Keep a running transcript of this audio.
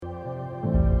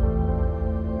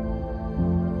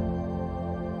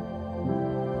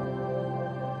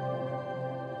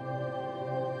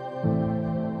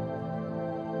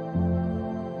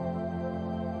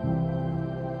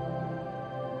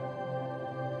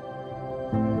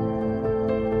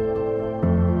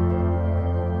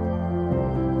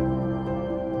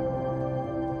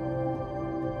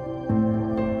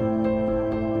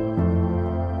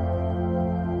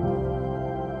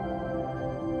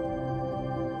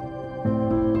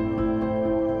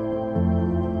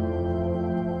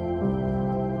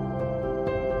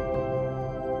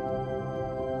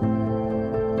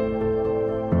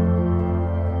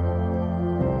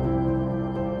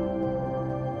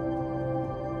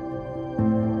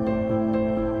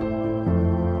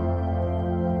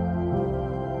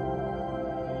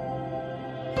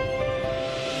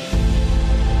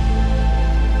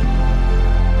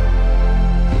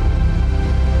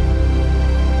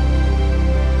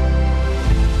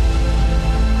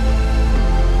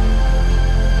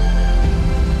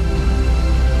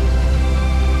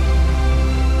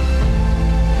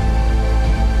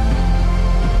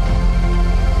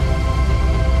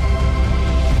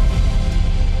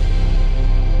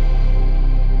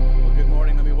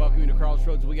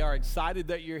Crossroads. We are excited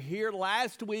that you're here.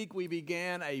 Last week we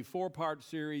began a 4-part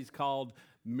series called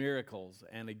Miracles.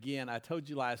 And again, I told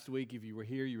you last week, if you were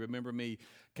here, you remember me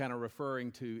kind of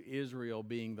referring to Israel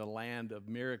being the land of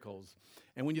miracles.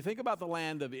 And when you think about the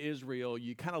land of Israel,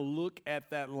 you kind of look at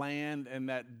that land and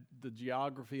the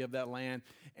geography of that land.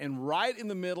 And right in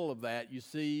the middle of that, you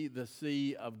see the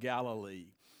Sea of Galilee.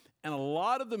 And a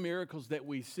lot of the miracles that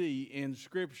we see in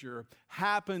Scripture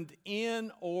happened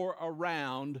in or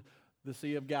around the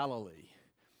Sea of Galilee.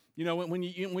 You know, when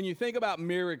you think about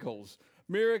miracles,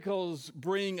 miracles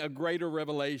bring a greater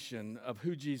revelation of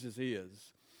who Jesus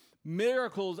is.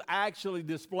 Miracles actually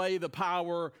display the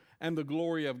power and the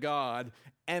glory of God,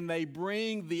 and they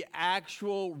bring the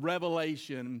actual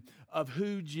revelation of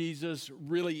who Jesus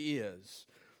really is.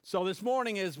 So this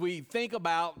morning, as we think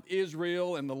about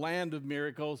Israel and the land of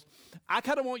miracles, I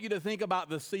kind of want you to think about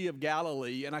the Sea of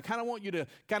Galilee, and I kind of want you to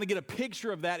kind of get a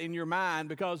picture of that in your mind,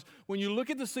 because when you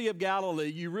look at the Sea of Galilee,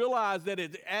 you realize that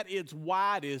at its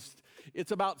widest,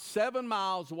 it's about 7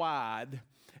 miles wide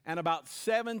and about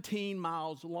 17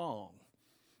 miles long.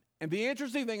 And the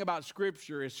interesting thing about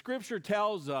Scripture is Scripture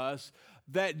tells us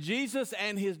that Jesus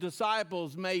and his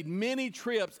disciples made many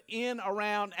trips in,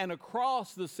 around, and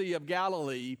across the Sea of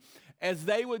Galilee as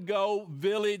they would go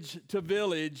village to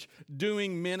village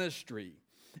doing ministry.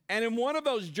 And in one of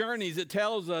those journeys, it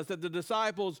tells us that the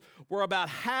disciples were about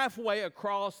halfway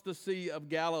across the Sea of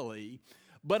Galilee.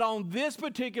 But on this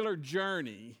particular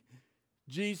journey,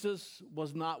 Jesus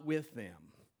was not with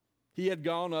them. He had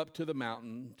gone up to the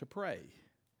mountain to pray.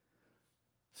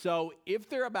 So if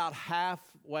they're about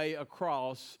halfway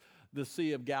across the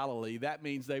Sea of Galilee, that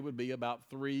means they would be about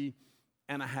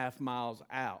 3.5 miles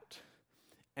out.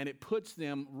 And it puts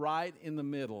them right in the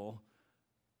middle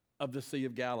of the Sea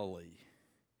of Galilee.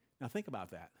 Now think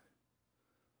about that.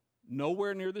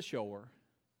 Nowhere near the shore,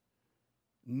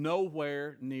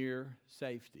 nowhere near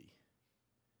safety.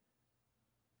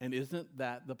 And isn't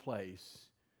that the place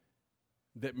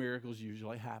that miracles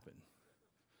usually happen?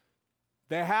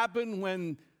 They happen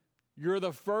when you're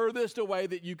the furthest away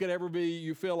that you could ever be,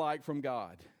 you feel like, from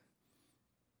God.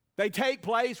 They take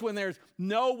place when there's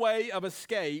no way of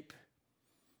escape,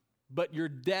 but you're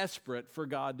desperate for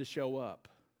God to show up.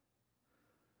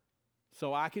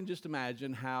 So I can just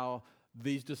imagine how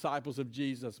these disciples of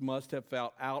Jesus must have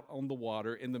felt out on the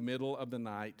water in the middle of the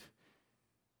night,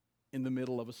 in the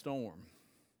middle of a storm.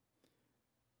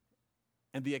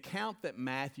 And the account that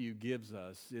Matthew gives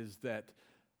us is that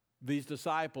these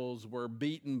disciples were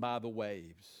beaten by the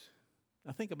waves.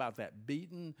 Now think about that,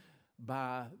 beaten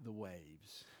by the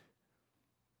waves.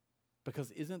 Because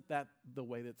isn't that the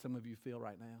way that some of you feel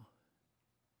right now?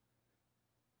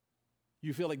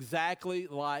 You feel exactly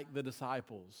like the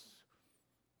disciples.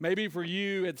 Maybe for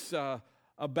you it's a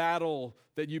battle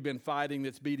that you've been fighting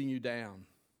that's beating you down.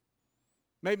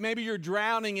 Maybe you're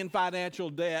drowning in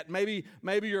financial debt. Maybe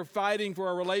you're fighting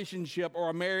for a relationship or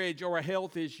a marriage or a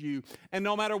health issue. And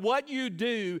no matter what you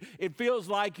do, it feels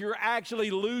like you're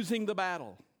actually losing the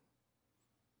battle.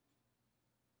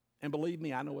 And believe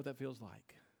me, I know what that feels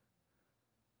like.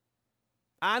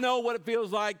 I know what it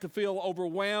feels like to feel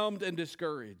overwhelmed and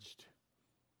discouraged.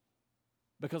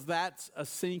 Because that's a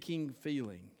sinking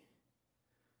feeling.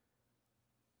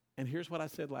 And here's what I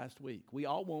said last week. We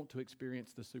all want to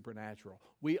experience the supernatural.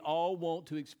 We all want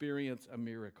to experience a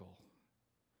miracle.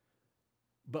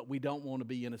 But we don't want to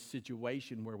be in a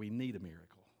situation where we need a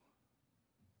miracle.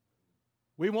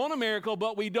 We want a miracle,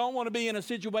 but we don't want to be in a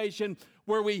situation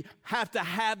where we have to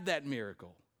have that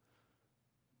miracle.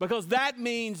 Because that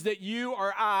means that you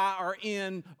or I are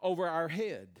in over our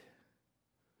head.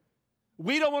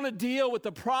 We don't want to deal with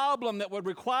the problem that would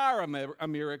require a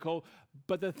miracle.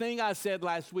 But the thing I said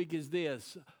last week is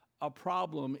this: a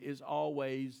problem is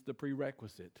always the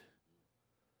prerequisite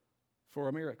for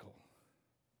a miracle.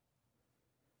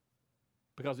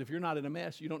 Because if you're not in a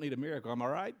mess, you don't need a miracle. Am I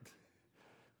right?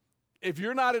 If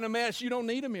you're not in a mess, you don't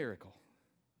need a miracle.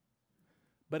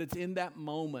 But it's in that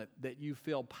moment that you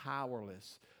feel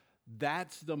powerless.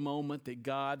 That's the moment that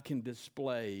God can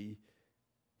display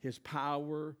His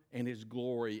power and His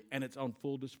glory, and it's on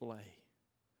full display.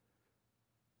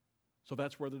 So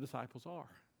that's where the disciples are.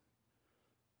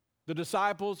 The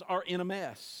disciples are in a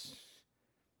mess.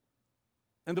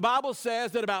 And the Bible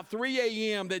says that about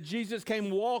 3 a.m. that Jesus came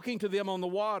walking to them on the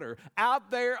water,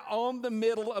 out there on the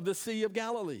middle of the Sea of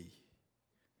Galilee.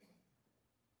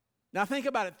 Now think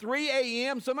about it, 3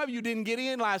 a.m., some of you didn't get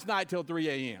in last night till 3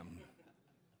 a.m.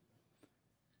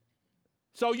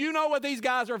 So you know what these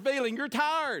guys are feeling. You're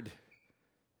tired.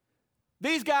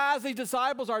 These guys, these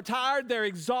disciples are tired. They're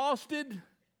exhausted.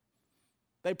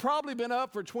 They've probably been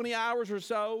up for 20 hours or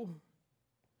so.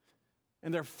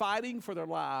 And they're fighting for their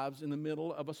lives in the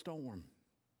middle of a storm.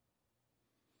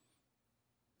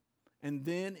 And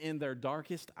then in their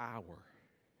darkest hour,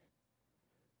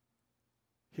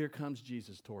 here comes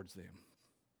Jesus towards them.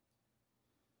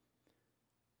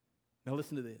 Now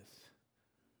listen to this.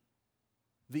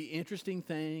 The interesting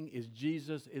thing is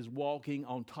Jesus is walking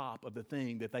on top of the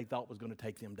thing that they thought was going to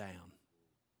take them down.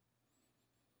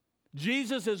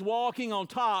 Jesus is walking on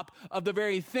top of the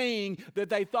very thing that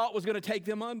they thought was going to take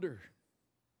them under.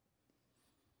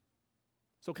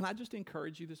 So can I just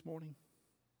encourage you this morning?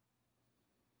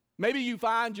 Maybe you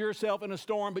find yourself in a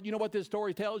storm, but you know what this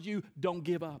story tells you? Don't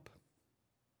give up.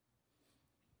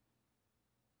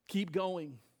 Keep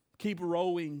going. Keep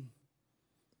rowing.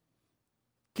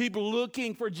 Keep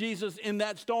looking for Jesus in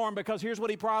that storm, because here's what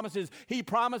he promises. He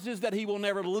promises that he will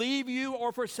never leave you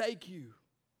or forsake you.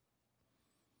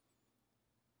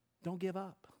 Don't give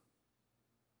up.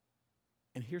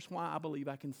 And here's why I believe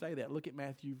I can say that. Look at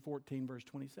Matthew 14, verse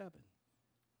 27.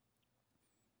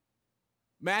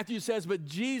 Matthew says, but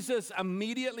Jesus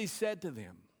immediately said to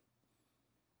them,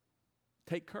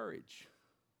 take courage.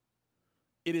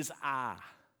 It is I.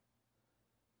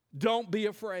 Don't be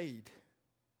afraid.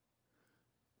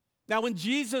 Now, when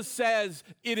Jesus says,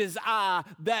 it is I,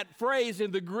 that phrase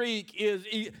in the Greek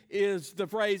is the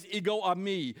phrase ego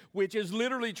eimi, which is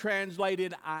literally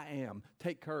translated, I am.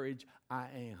 Take courage, I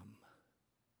am.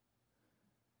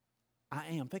 I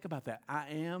am. Think about that. I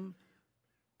am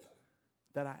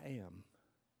that I am.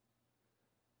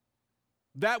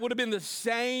 That would have been the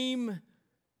same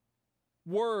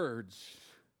words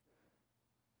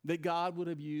that God would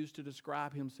have used to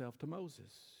describe himself to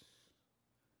Moses.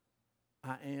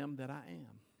 I am that I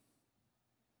am.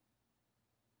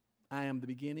 I am the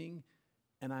beginning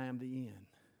and I am the end.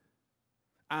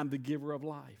 I'm the giver of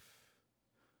life.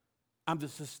 I'm the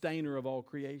sustainer of all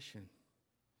creation.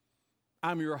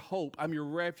 I'm your hope. I'm your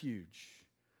refuge.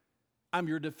 I'm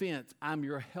your defense. I'm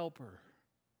your helper.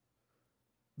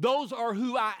 Those are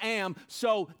who I am,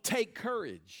 so take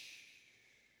courage.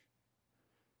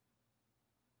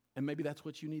 And maybe that's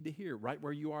what you need to hear right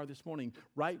where you are this morning,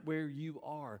 right where you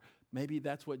are. Maybe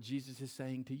that's what Jesus is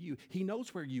saying to you. He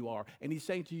knows where you are, and he's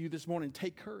saying to you this morning,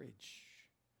 take courage.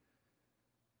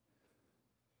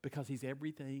 Because he's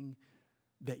everything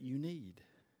that you need.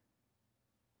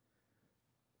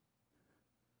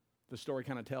 The story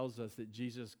kind of tells us that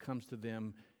Jesus comes to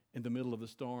them in the middle of the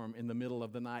storm, in the middle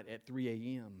of the night at 3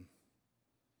 a.m.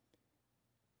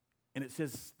 And it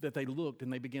says that they looked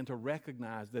and they began to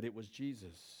recognize that it was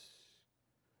Jesus.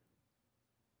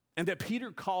 And that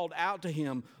Peter called out to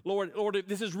him, Lord, if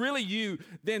this is really you,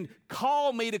 then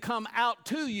call me to come out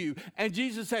to you. And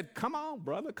Jesus said, come on,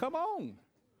 brother, come on.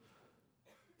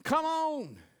 Come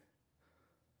on.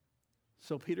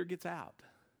 So Peter gets out.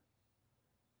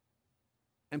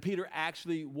 And Peter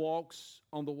actually walks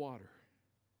on the water.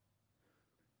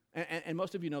 And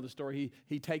most of you know the story.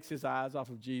 He takes his eyes off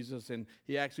of Jesus and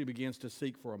he actually begins to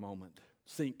sink for a moment.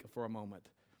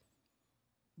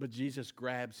 But Jesus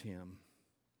grabs him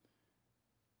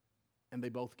and they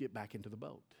both get back into the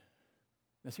boat.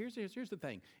 Now here's the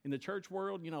thing. In the church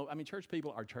world, church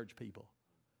people are church people.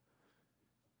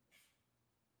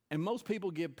 And most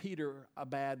people give Peter a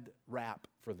bad rap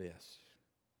for this.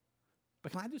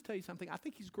 But can I just tell you something? I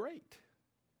think he's great.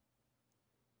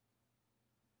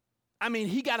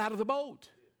 He got out of the boat.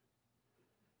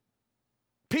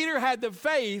 Peter had the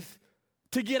faith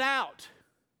to get out.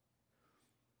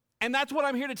 And that's what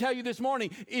I'm here to tell you this morning.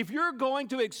 If you're going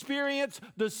to experience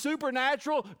the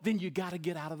supernatural, then you got to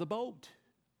get out of the boat.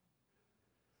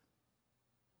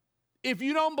 If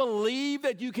you don't believe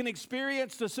that you can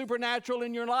experience the supernatural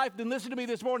in your life, then listen to me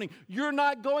this morning. You're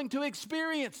not going to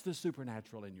experience the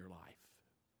supernatural in your life.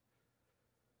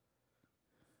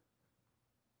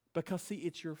 Because, see,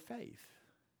 it's your faith.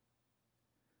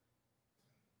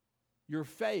 Your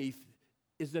faith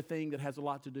is the thing that has a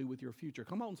lot to do with your future.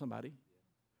 Come on, somebody.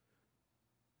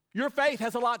 Your faith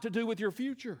has a lot to do with your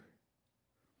future.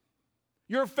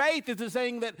 Your faith is the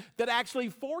thing that actually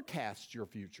forecasts your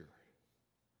future.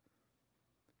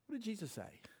 What did Jesus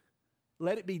say?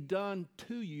 Let it be done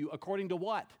to you according to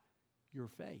what? Your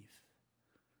faith.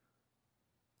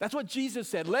 That's what Jesus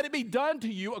said. Let it be done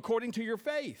to you according to your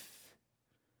faith.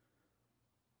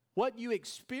 What you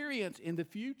experience in the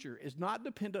future is not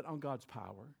dependent on God's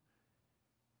power.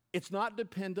 It's not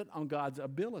dependent on God's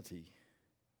ability.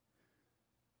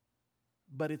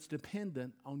 But it's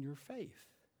dependent on your faith.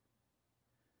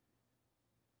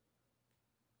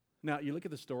 Now, you look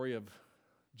at the story of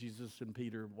Jesus and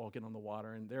Peter walking on the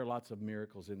water, and there are lots of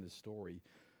miracles in this story.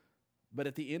 But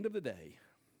at the end of the day,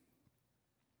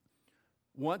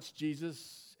 once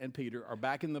Jesus and Peter are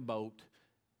back in the boat,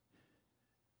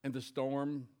 and the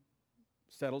storm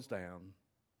settles down,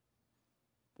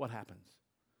 what happens?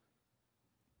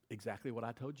 Exactly what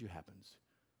I told you happens.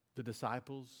 The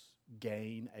disciples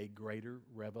gain a greater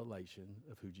revelation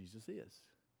of who Jesus is.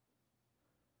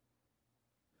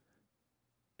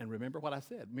 And remember what I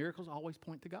said, miracles always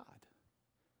point to God.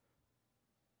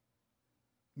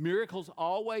 Miracles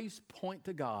always point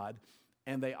to God,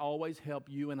 and they always help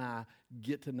you and I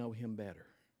get to know Him better.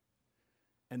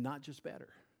 And not just better.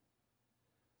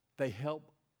 They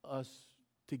help us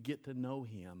to get to know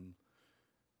Him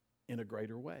in a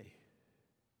greater way.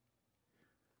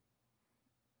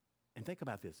 And think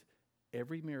about this.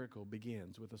 Every miracle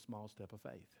begins with a small step of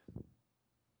faith.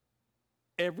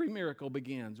 Every miracle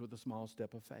begins with a small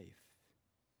step of faith.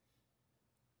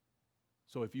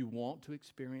 So if you want to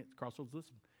experience, Crossroads,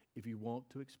 listen, if you want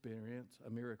to experience a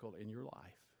miracle in your life,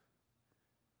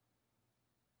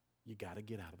 you got to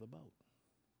get out of the boat.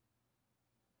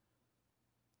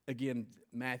 Again,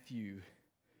 Matthew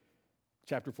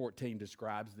chapter 14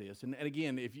 describes this. And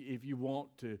again, if you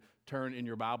want to turn in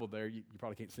your Bible there, you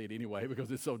probably can't see it anyway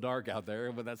because it's so dark out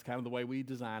there, but that's kind of the way we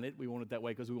design it. We want it that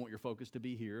way because we want your focus to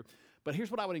be here. But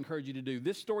here's what I would encourage you to do.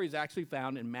 This story is actually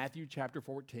found in Matthew chapter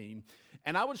 14.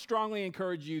 And I would strongly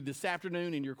encourage you this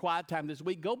afternoon in your quiet time this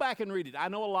week, go back and read it. I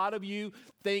know a lot of you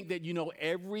think that you know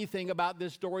everything about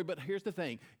this story, but here's the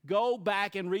thing. Go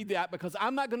back and read that because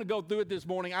I'm not going to go through it this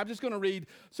morning. I'm just going to read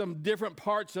some different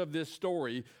parts of this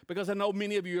story because I know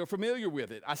many of you are familiar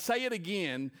with it. I say it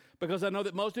again because I know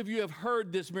that most of you have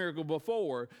heard this miracle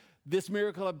before, this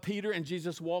miracle of Peter and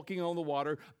Jesus walking on the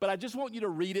water, but I just want you to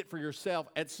read it for yourself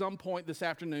at some point this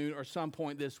afternoon or some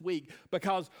point this week,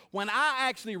 because when I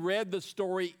actually read the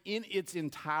story in its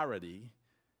entirety,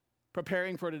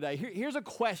 preparing for today, here's a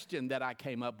question that I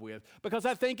came up with, because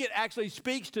I think it actually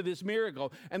speaks to this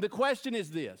miracle, and the question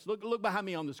is this. Look behind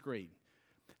me on the screen.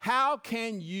 How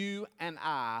can you and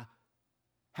I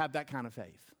have that kind of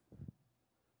faith?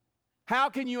 How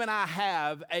can you and I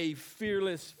have a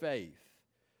fearless faith?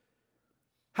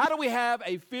 How do we have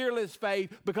a fearless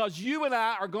faith? Because you and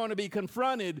I are going to be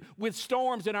confronted with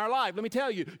storms in our life. Let me tell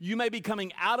you, you may be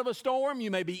coming out of a storm, you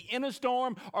may be in a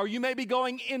storm, or you may be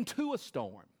going into a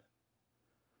storm.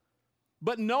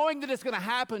 But knowing that it's going to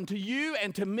happen to you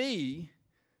and to me,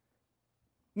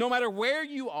 no matter where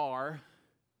you are,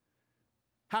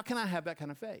 how can I have that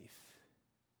kind of faith?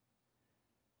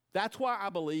 That's why I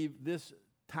believe this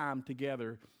time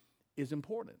together is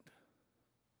important.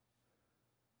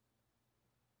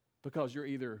 Because you're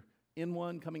either in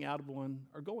one, coming out of one,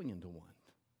 or going into one.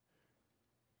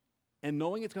 And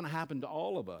knowing it's going to happen to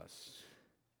all of us,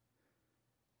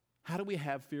 how do we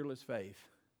have fearless faith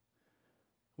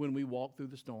when we walk through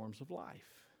the storms of life?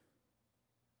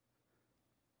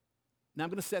 Now I'm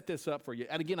going to set this up for you.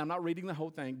 And again, I'm not reading the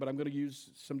whole thing, but I'm going to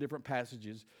use some different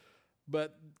passages.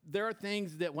 But there are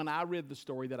things that when I read the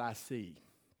story that I see.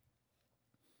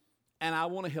 And I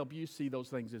want to help you see those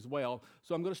things as well.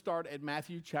 So I'm going to start at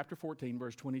Matthew chapter 14,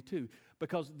 verse 22,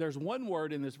 because there's one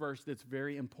word in this verse that's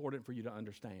very important for you to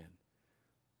understand.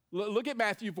 Look at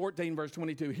Matthew 14, verse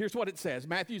 22. Here's what it says.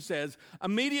 Matthew says,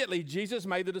 immediately Jesus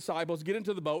made the disciples get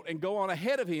into the boat and go on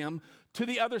ahead of him to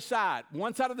the other side,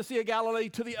 one side of the Sea of Galilee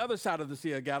to the other side of the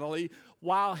Sea of Galilee,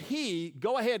 while he,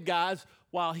 go ahead guys,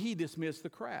 while he dismissed the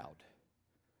crowd.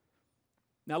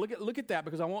 Now look at that,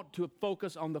 because I want to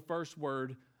focus on the first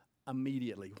word,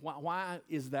 immediately. Why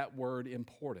is that word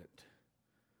important?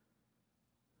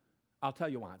 I'll tell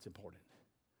you why it's important.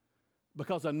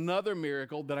 Because another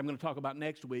miracle that I'm going to talk about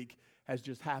next week has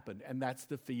just happened, and that's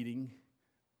the feeding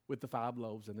with the 5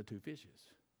 loaves and the 2 fishes.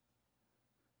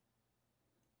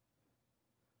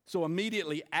 So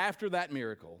immediately after that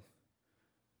miracle,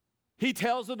 he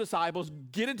tells the disciples,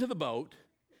 get into the boat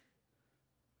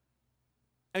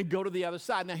and go to the other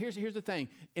side. Now, here's the thing.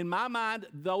 In my mind,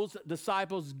 those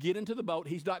disciples get into the boat.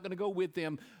 He's not going to go with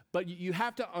them. But you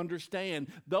have to understand,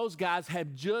 those guys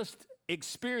have just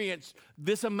experienced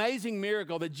this amazing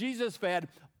miracle that Jesus fed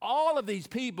all of these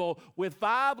people with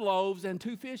 5 loaves and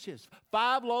 2 fishes.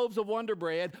 5 loaves of Wonder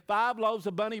Bread, 5 loaves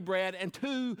of Bunny Bread, and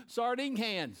 2 sardine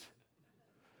cans.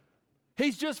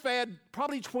 He's just fed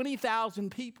probably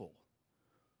 20,000 people.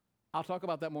 I'll talk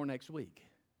about that more next week.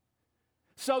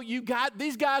 So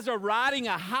these guys are riding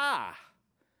a high.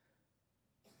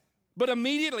 But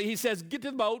immediately he says, get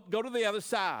to the boat, go to the other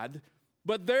side.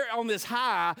 But they're on this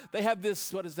high. They have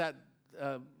this, what is that,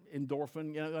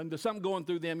 endorphin? And there's something going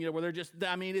through them, where they're just,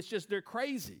 it's just, they're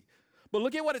crazy. But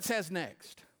look at what it says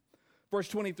next. Verse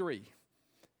 23.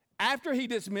 After he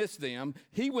dismissed them,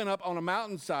 he went up on a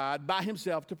mountainside by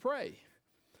himself to pray.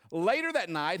 Later that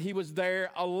night, he was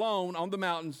there alone on the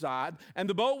mountainside, and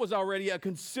the boat was already a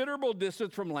considerable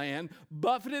distance from land,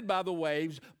 buffeted by the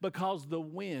waves because the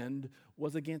wind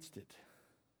was against it.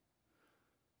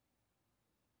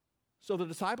 So the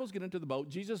disciples get into the boat.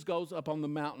 Jesus goes up on the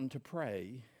mountain to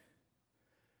pray,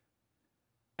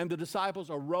 and the disciples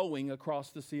are rowing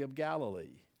across the Sea of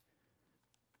Galilee.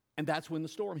 And that's when the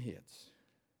storm hits.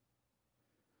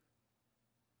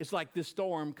 It's like this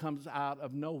storm comes out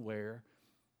of nowhere,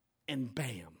 and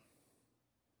bam,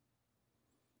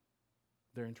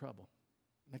 they're in trouble.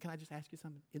 Now, can I just ask you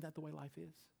something? Isn't that the way life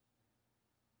is?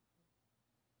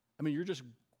 I mean, you're just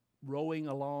rowing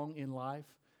along in life,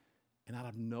 and out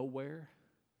of nowhere,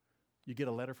 you get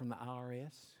a letter from the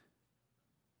IRS.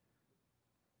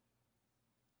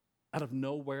 Out of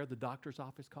nowhere, the doctor's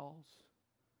office calls.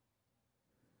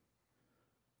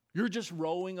 You're just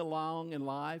rowing along in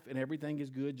life, and everything is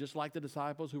good, just like the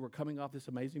disciples who were coming off this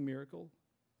amazing miracle.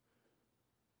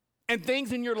 And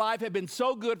things in your life have been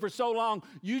so good for so long,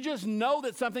 you just know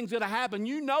that something's going to happen.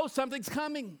 You know something's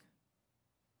coming.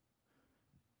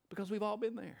 Because we've all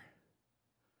been there.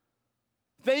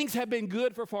 Things have been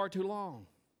good for far too long.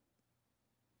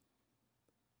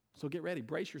 So get ready,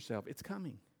 brace yourself. It's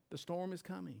coming. The storm is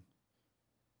coming.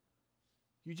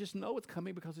 You just know it's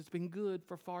coming because it's been good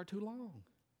for far too long.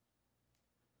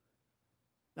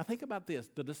 Now think about this.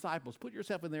 The disciples, put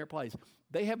yourself in their place.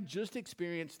 They have just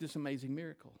experienced this amazing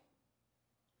miracle.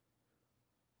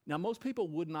 Now most people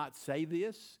would not say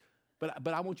this, but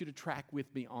I want you to track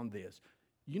with me on this.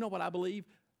 You know what I believe?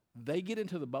 They get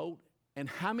into the boat, and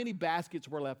how many baskets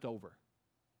were left over?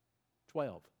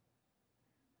 12.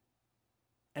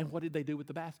 And what did they do with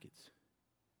the baskets?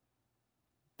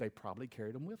 They probably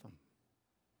carried them with them.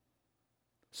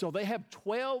 So they have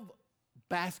 12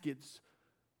 baskets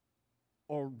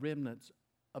or remnants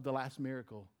of the last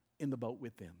miracle in the boat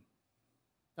with them.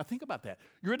 Now think about that.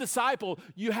 You're a disciple.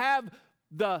 You have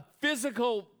the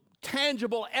physical,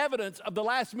 tangible evidence of the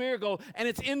last miracle, and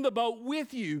it's in the boat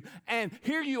with you. And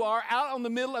here you are out on the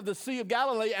middle of the Sea of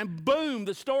Galilee, and boom,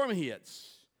 the storm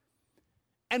hits.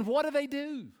 And what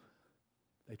do?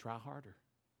 They try harder.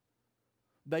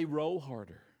 They row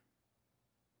harder.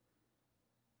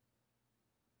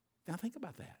 Now think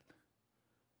about that.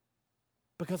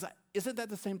 Because isn't that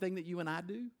the same thing that you and I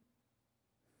do?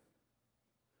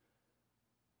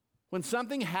 When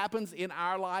something happens in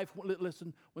our life,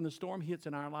 listen, when the storm hits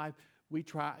in our life, we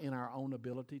try in our own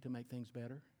ability to make things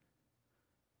better.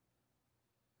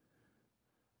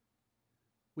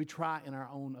 We try in our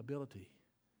own ability.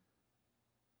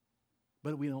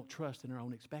 But we don't trust in our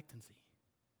own expectancy.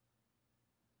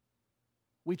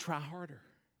 We try harder.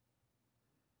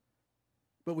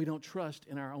 But we don't trust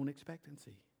in our own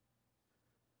expectancy.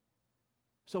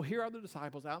 So here are the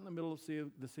disciples out in the middle of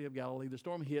the Sea of Galilee. The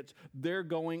storm hits. They're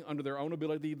going under their own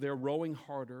ability. They're rowing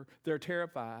harder. They're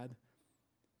terrified.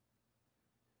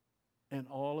 And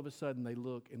all of a sudden they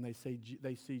look and they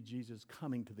see Jesus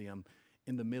coming to them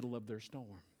in the middle of their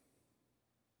storm.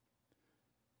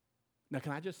 Now,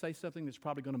 can I just say something that's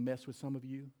probably going to mess with some of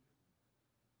you?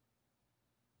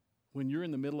 When you're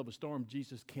in the middle of a storm,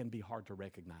 Jesus can be hard to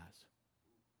recognize.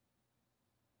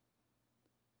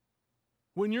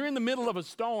 When you're in the middle of a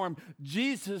storm,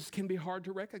 Jesus can be hard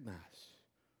to recognize.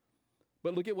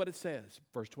 But look at what it says,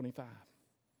 verse 25.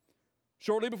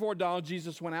 Shortly before dawn,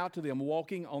 Jesus went out to them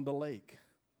walking on the lake.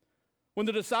 When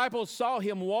the disciples saw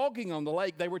him walking on the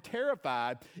lake, they were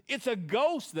terrified. "It's a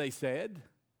ghost," they said.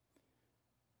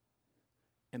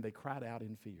 And they cried out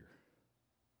in fear.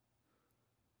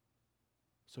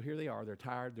 So here they are. They're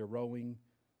tired, they're rowing,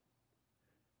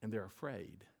 and they're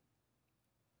afraid.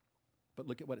 But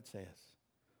look at what it says.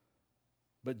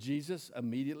 But Jesus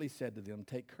immediately said to them,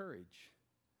 "Take courage.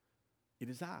 It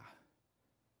is I.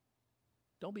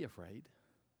 Don't be afraid."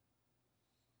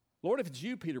 "Lord, if it's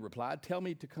you," Peter replied, "tell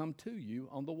me to come to you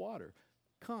on the water."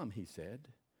 "Come," he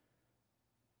said.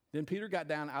 Then Peter got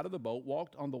down out of the boat,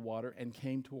 walked on the water, and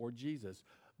came toward Jesus.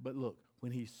 But look,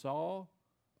 when he saw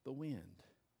the wind,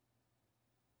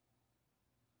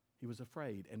 he was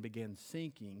afraid and began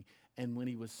sinking. And when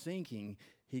he was sinking,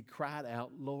 he cried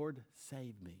out, "Lord,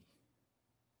 save me."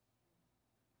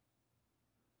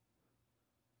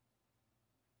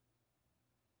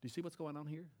 Do you see what's going on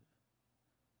here?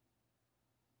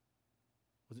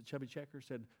 Was it Chubby Checker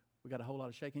said, "We got a whole lot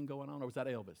of shaking going on," or was that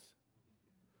Elvis?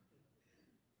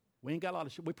 We ain't got a lot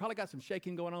of we probably got some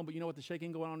shaking going on, but you know what the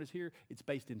shaking going on is here? It's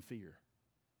based in fear.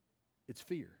 It's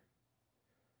fear.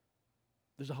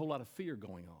 There's a whole lot of fear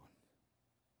going on.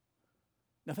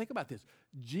 Now think about this.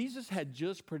 Jesus had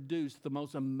just produced the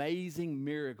most amazing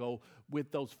miracle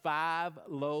with those 5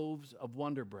 loaves of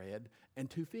Wonder Bread and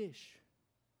 2 fish.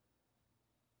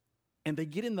 and they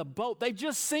get in the boat. They've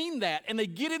just seen that, and they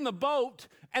get in the boat,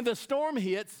 and the storm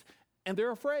hits, and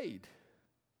they're afraid.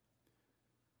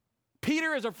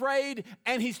 Peter is afraid,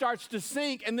 and he starts to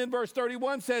sink. And then verse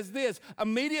 31 says this,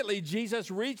 immediately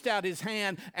Jesus reached out his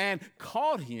hand and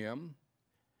caught him.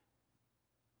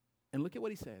 And look at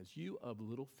what he says, you of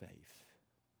little faith.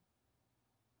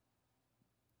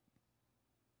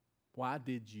 Why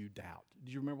did you doubt?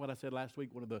 Do you remember what I said last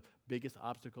week? One of the biggest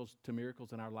obstacles to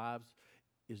miracles in our lives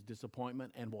is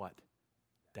disappointment and what?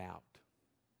 Doubt.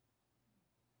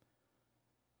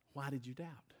 Why did you doubt?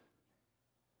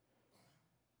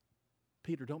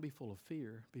 Peter, don't be full of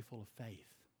fear, be full of faith.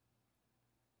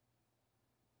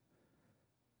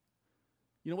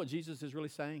 You know what Jesus is really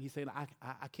saying? He's saying,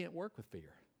 I can't work with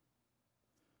fear.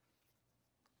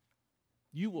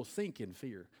 You will sink in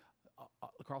fear.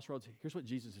 Crossroads, here's what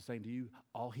Jesus is saying to you.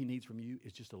 All he needs from you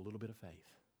is just a little bit of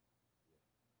faith.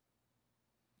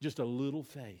 Just a little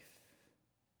faith.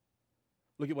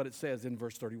 Look at what it says in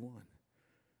verse 31.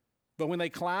 But when they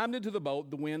climbed into the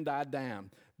boat, the wind died down.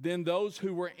 Then those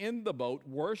who were in the boat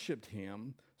worshiped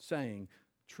him, saying,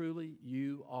 truly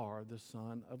you are the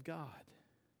Son of God.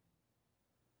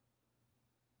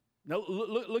 Now,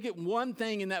 look at one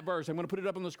thing in that verse. I'm going to put it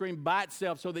up on the screen by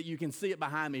itself so that you can see it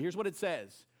behind me. Here's what it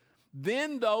says.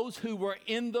 Then those who were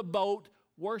in the boat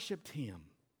worshiped him.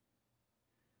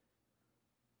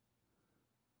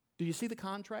 Do you see the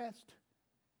contrast?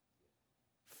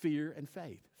 Fear and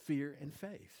faith. Fear and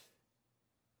faith.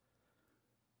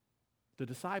 The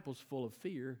disciples full of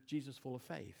fear, Jesus full of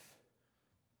faith.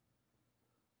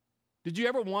 Did you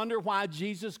ever wonder why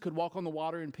Jesus could walk on the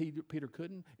water and Peter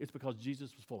couldn't? It's because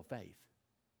Jesus was full of faith.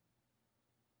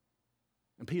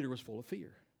 And Peter was full of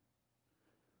fear.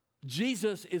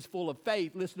 Jesus is full of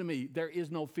faith. Listen to me, there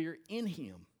is no fear in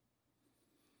him.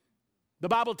 The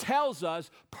Bible tells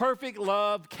us perfect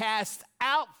love casts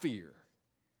out fear.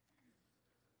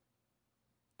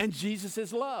 And Jesus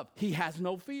is love. He has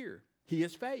no fear. He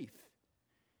is faith.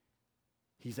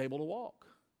 He's able to walk.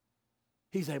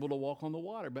 He's able to walk on the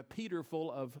water. But Peter,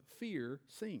 full of fear,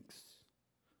 sinks.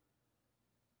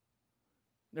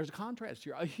 There's a contrast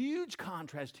here, a huge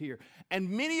contrast here. And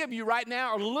many of you right now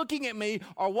are looking at me,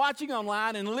 are watching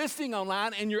online and listening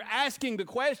online, and you're asking the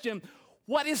question,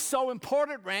 what is so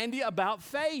important, Randy, about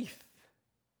faith?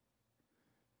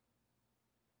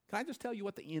 Can I just tell you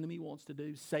what the enemy wants to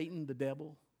do? Satan, the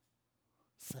devil.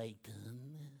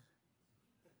 Satan.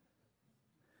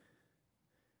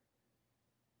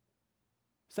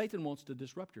 Satan wants to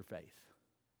disrupt your faith.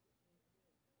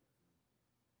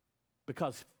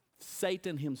 Because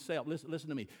Satan himself, listen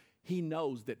to me, he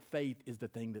knows that faith is the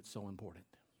thing that's so important.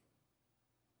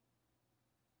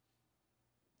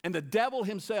 And the devil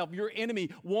himself, your enemy,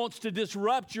 wants to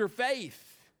disrupt your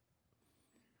faith.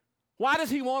 Why does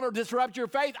he want to disrupt your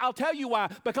faith? I'll tell you why.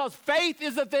 Because faith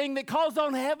is the thing that calls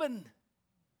on heaven.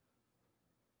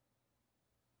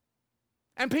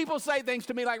 And people say things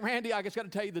to me like, Randy, I just got to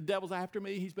tell you, the devil's after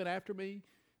me. He's been after me.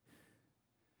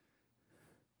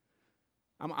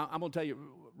 I'm going to tell you,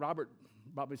 Robert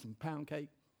brought me some pound cake.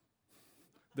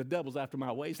 The devil's after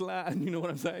my waistline. You know what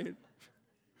I'm saying?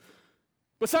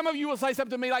 But some of you will say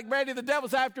something to me like, Randy, the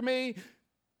devil's after me.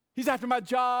 He's after my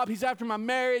job. He's after my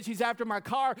marriage. He's after my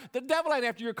car. The devil ain't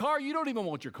after your car. You don't even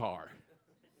want your car.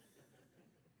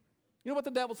 You know what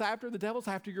the devil's after? The devil's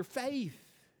after your faith.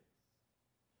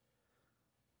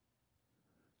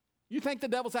 You think the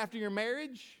devil's after your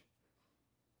marriage?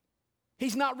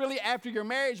 He's not really after your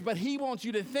marriage, but he wants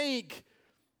you to think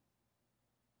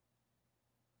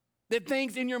that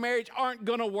things in your marriage aren't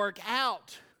going to work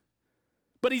out.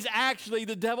 But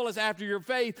the devil is after your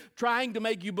faith, trying to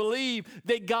make you believe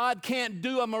that God can't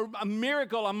do a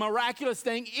miracle, a miraculous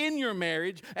thing in your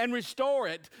marriage and restore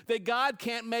it, that God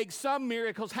can't make some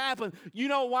miracles happen. You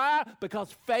know why?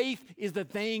 Because faith is the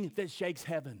thing that shakes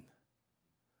heaven.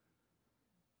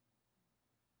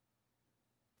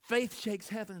 Faith shakes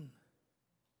heaven.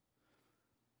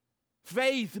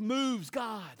 Faith moves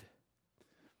God.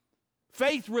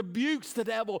 Faith rebukes the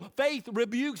devil. Faith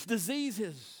rebukes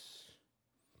diseases.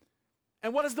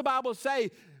 And what does the Bible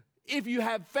say? If you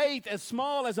have faith as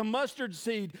small as a mustard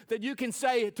seed, that you can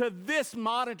say to this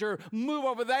monitor, move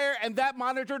over there, and that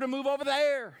monitor to move over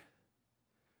there.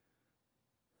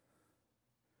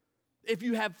 If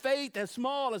you have faith as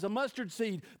small as a mustard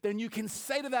seed, then you can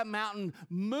say to that mountain,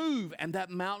 move, and that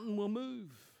mountain will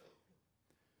move.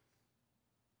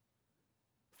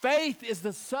 Faith is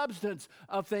the substance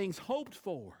of things hoped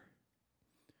for.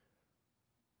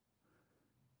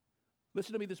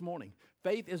 Listen to me this morning.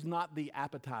 Faith is not the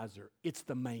appetizer, it's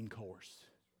the main course.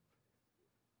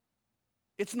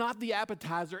 It's not the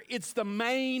appetizer, it's the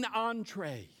main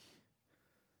entree.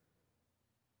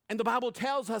 And the Bible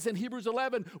tells us in Hebrews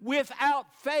 11, without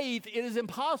faith, it is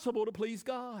impossible to please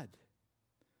God.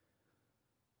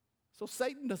 So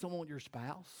Satan doesn't want your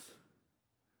spouse.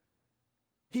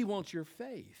 He wants your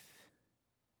faith.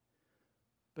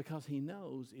 Because he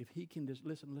knows if he can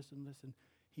listen.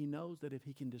 He knows that if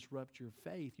he can disrupt your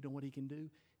faith, you know what he can do?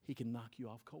 He can knock you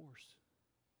off course.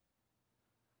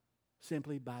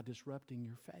 Simply by disrupting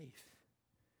your faith.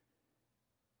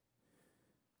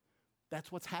 That's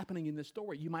what's happening in this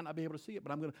story. You might not be able to see it,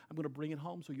 but I'm going to bring it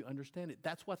home so you understand it.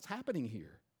 That's what's happening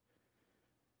here.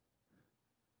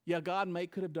 Yeah, God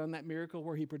could have done that miracle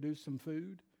where he produced some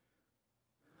food,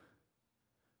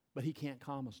 but he can't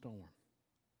calm a storm.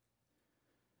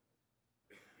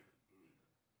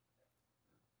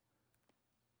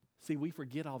 See, we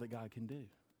forget all that God can do.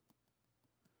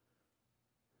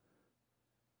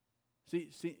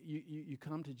 See, you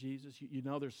come to Jesus. You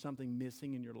know there's something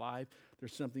missing in your life.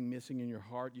 There's something missing in your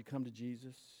heart. You come to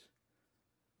Jesus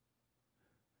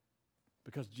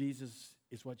because Jesus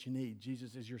is what you need.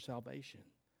 Jesus is your salvation.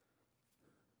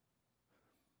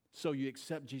 So you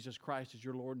accept Jesus Christ as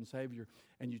your Lord and Savior,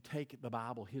 and you take the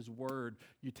Bible, His Word.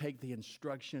 You take the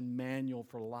instruction manual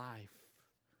for life.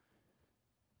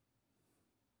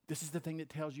 This is the thing that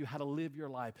tells you how to live your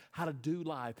life, how to do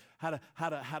life, how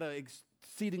to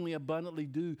exceedingly abundantly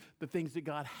do the things that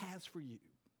God has for you.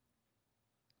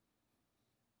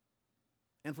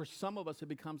 And for some of us, it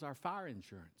becomes our fire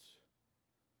insurance.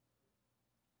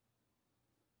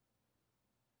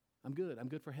 I'm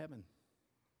good for heaven.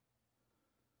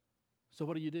 So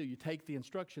what do? You take the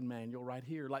instruction manual right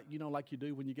here, like you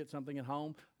do when you get something at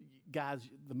home. Guys,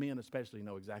 the men especially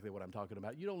know exactly what I'm talking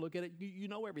about. You don't look at it, you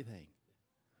know everything.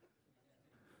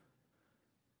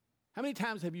 How many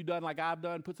times have you done like I've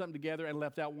done, put something together and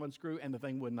left out one screw and the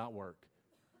thing would not work?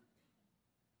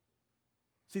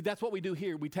 See, that's what we do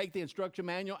here. We take the instruction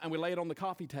manual and we lay it on the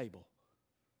coffee table.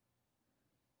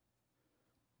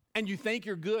 And you think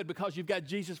you're good because you've got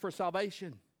Jesus for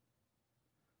salvation.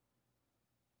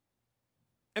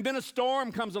 And then a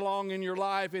storm comes along in your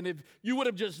life, and if you would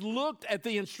have just looked at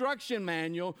the instruction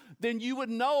manual, then you would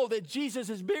know that Jesus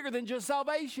is bigger than just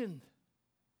salvation.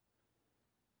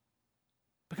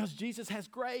 Because Jesus has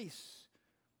grace,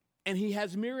 and He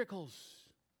has miracles.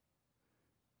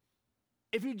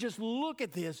 If you just look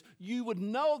at this, you would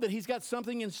know that He's got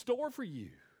something in store for you.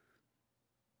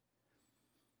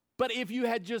 But if you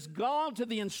had just gone to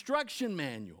the instruction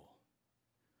manual,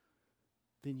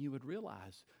 then you would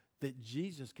realize that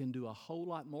Jesus can do a whole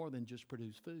lot more than just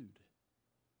produce food.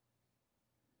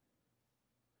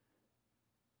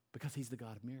 Because He's the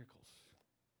God of miracles.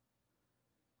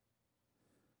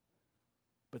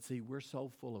 But see, we're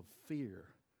so full of fear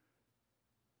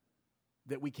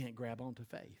that we can't grab onto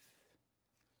faith.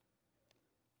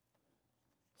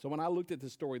 So when I looked at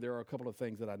this story, there are a couple of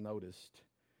things that I noticed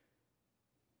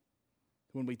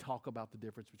when we talk about the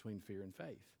difference between fear and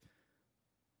faith.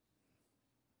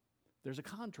 There's a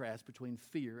contrast between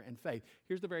fear and faith.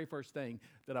 Here's the very first thing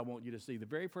that I want you to see. The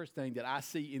very first thing that I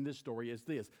see in this story is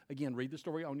this. Again, read the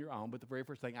story on your own, but the very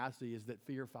first thing I see is that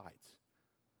fear fights.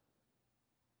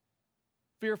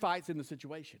 Fear fights in the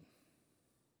situation.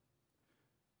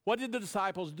 What did the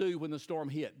disciples do when the storm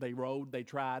hit? They rowed, they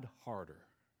tried harder.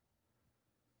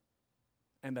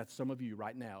 And that's some of you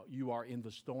right now. You are in the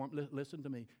storm. Listen to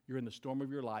me. You're in the storm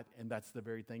of your life, and that's the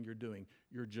very thing you're doing.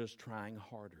 You're just trying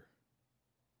harder.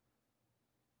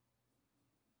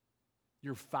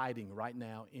 You're fighting right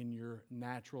now in your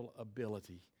natural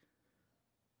ability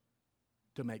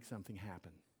to make something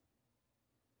happen.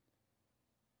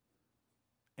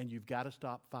 And you've got to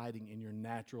stop fighting in your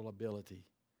natural ability.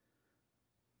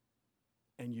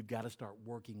 And you've got to start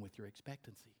working with your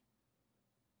expectancy.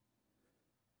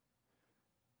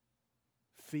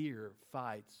 Fear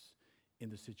fights in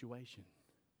the situation.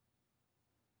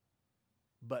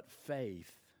 But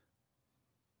faith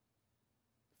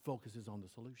focuses on the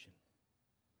solution.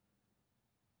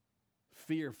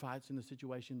 Fear fights in the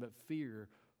situation, but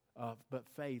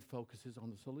faith focuses on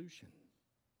the solution.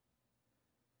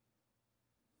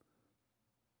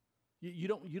 You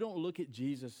don't look at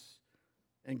Jesus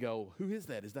and go, who is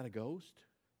that? Is that a ghost?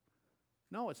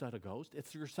 No, it's not a ghost.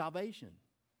 It's your salvation.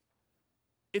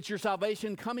 It's your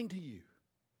salvation coming to you.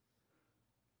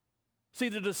 See,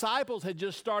 the disciples had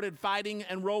just started fighting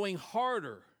and rowing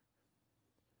harder.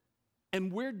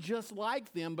 And we're just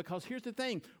like them because here's the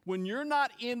thing. When you're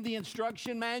not in the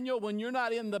instruction manual, when you're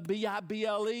not in the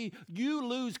Bible, you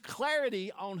lose clarity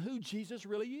on who Jesus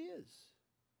really is.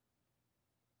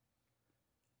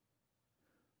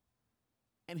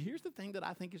 And here's the thing that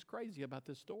I think is crazy about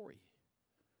this story.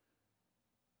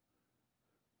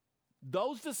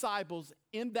 Those disciples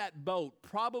in that boat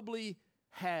probably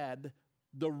had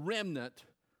the remnant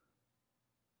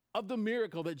of the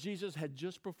miracle that Jesus had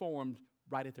just performed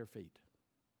right at their feet.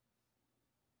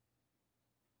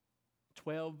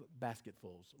 12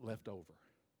 basketfuls left over.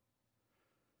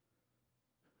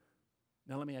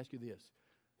 Now let me ask you this.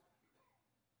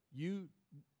 You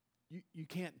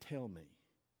can't tell me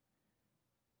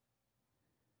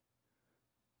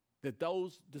that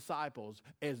those disciples,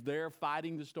 as they're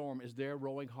fighting the storm, as they're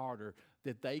rowing harder,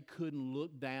 that they couldn't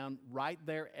look down right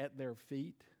there at their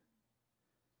feet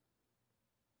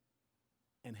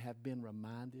and have been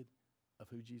reminded of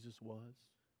who Jesus was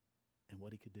and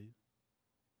what he could do?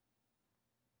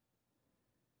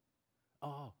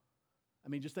 Oh, I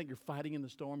mean, just think you're fighting in the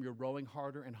storm, you're rowing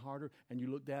harder and harder, and you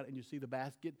look down and you see the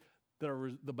baskets that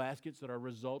are a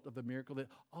result of the miracle that,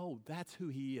 oh, that's who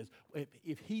he is.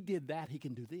 If he did that, he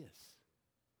can do this.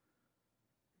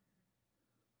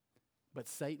 But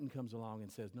Satan comes along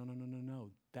and says,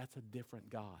 no, that's a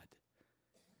different God.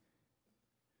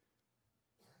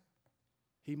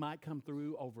 He might come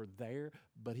through over there,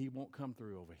 but he won't come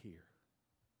through over here.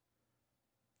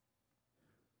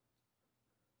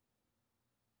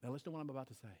 Now listen to what I'm about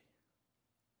to say.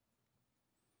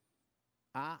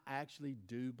 I actually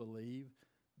do believe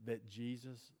that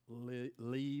Jesus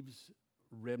leaves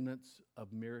remnants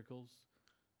of miracles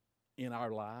in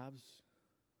our lives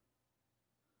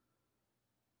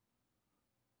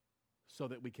so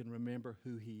that we can remember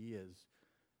who he is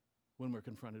when we're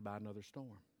confronted by another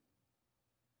storm.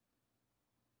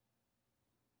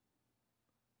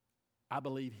 I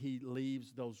believe he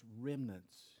leaves those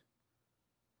remnants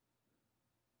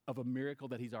of a miracle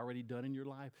that he's already done in your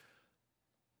life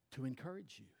to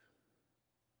encourage you,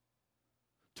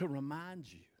 to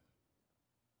remind you.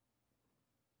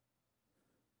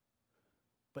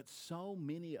 But so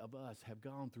many of us have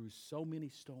gone through so many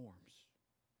storms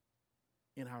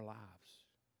in our lives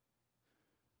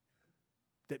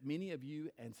that many of you,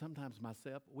 and sometimes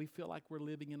myself, we feel like we're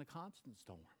living in a constant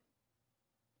storm.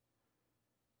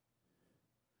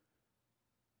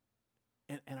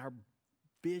 And our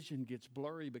vision gets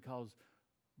blurry because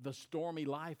the stormy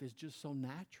life is just so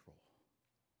natural.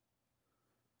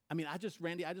 I mean, I just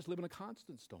live in a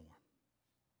constant storm.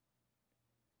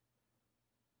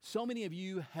 So many of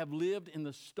you have lived in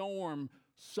the storm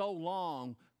so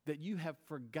long that you have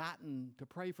forgotten to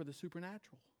pray for the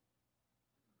supernatural.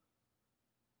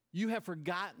 You have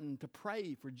forgotten to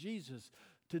pray for Jesus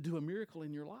to do a miracle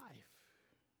in your life.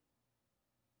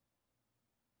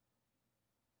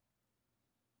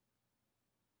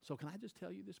 So can I just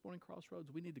tell you this morning,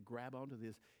 Crossroads, we need to grab onto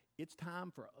this. It's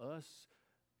time for us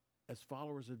as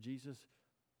followers of Jesus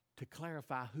to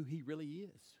clarify who he really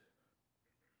is.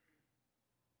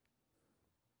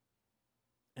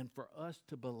 And for us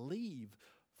to believe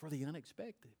for the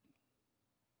unexpected.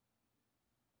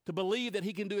 To believe that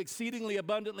he can do exceedingly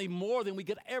abundantly more than we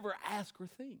could ever ask or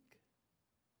think.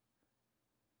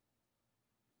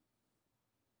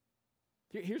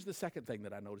 Here's the second thing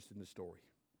that I noticed in this story.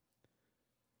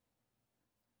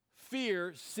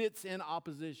 Fear sits in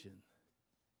opposition,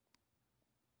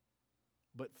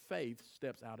 but faith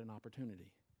steps out in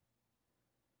opportunity.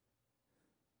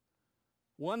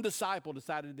 One disciple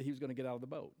decided that he was going to get out of the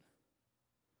boat.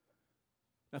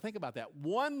 Now think about that.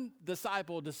 One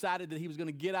disciple decided that he was going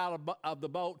to get out of the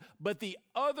boat, but the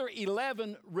other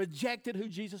 11 rejected who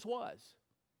Jesus was.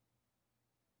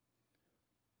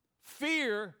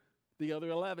 Fear, the other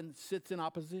 11, sits in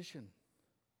opposition.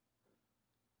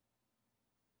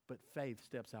 But faith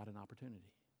steps out in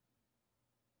opportunity.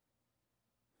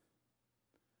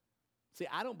 See,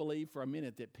 I don't believe for a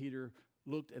minute that Peter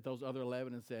looked at those other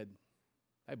 11 and said,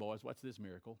 hey boys, what's this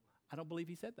miracle? I don't believe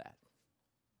he said that.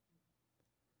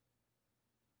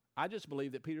 I just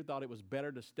believe that Peter thought it was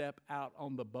better to step out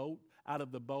of the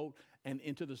boat and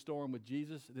into the storm with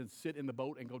Jesus than sit in the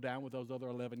boat and go down with those other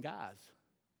 11 guys.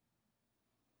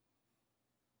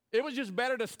 It was just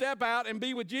better to step out and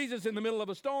be with Jesus in the middle of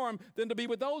a storm than to be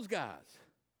with those guys.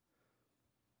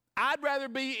 I'd rather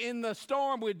be in the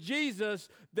storm with Jesus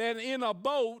than in a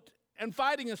boat and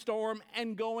fighting a storm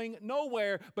and going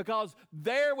nowhere, because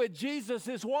there with Jesus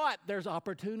is what? There's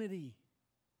opportunity.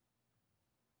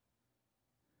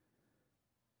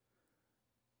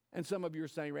 And some of you are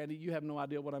saying, Randy, you have no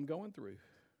idea what I'm going through.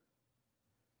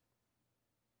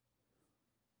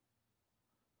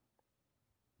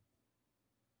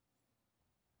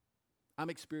 I'm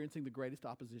experiencing the greatest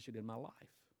opposition in my life.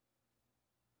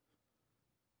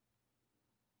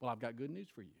 Well, I've got good news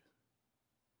for you.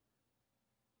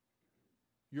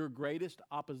 Your greatest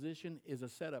opposition is a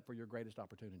setup for your greatest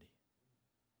opportunity.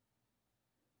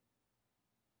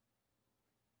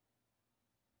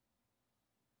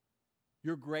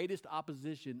 Your greatest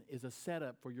opposition is a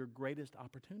setup for your greatest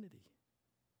opportunity.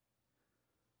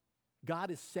 God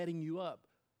is setting you up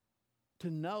to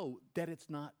know that it's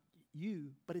not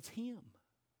you, but it's Him.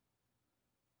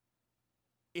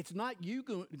 It's not you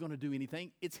going to do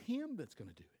anything. It's Him that's going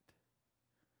to do it.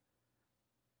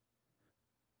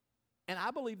 And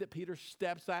I believe that Peter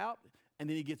steps out, and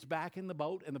then he gets back in the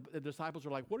boat, and the disciples are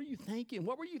like, what are you thinking?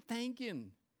 What were you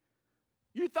thinking?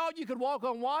 You thought you could walk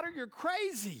on water? You're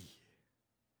crazy.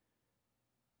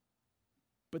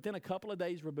 But then a couple of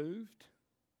days removed,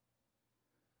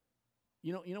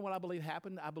 you know what I believe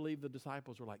happened? I believe the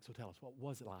disciples were like, so tell us, what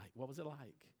was it like? What was it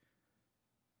like?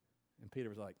 And Peter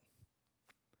was like,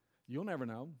 you'll never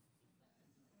know,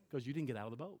 because you didn't get out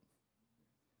of the boat.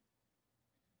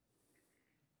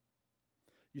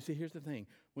 You see, here's the thing.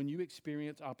 When you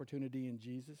experience opportunity in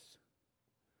Jesus,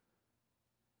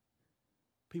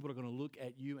 people are going to look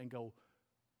at you and go,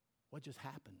 what just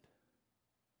happened?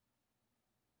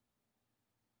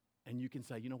 And you can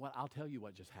say, you know what? I'll tell you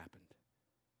what just happened.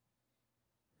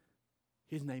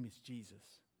 His name is Jesus.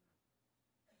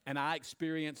 And I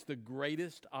experienced the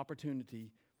greatest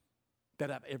opportunity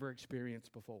that I've ever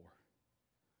experienced before.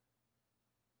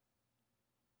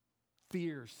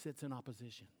 Fear sits in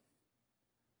opposition.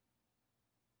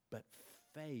 But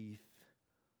faith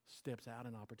steps out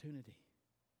in opportunity.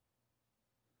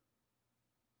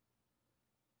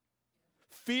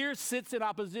 Fear sits in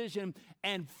opposition,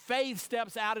 and faith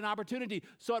steps out in opportunity.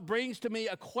 So it brings to me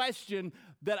a question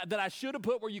that I should have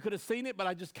put where you could have seen it, but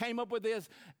I just came up with this,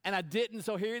 and I didn't,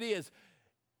 so here it is.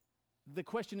 The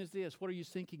question is this: what are you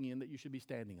sinking in that you should be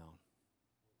standing on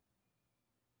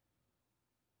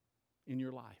in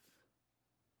your life?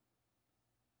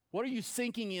 What are you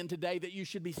sinking in today that you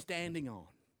should be standing on?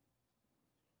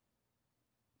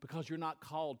 Because you're not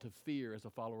called to fear as a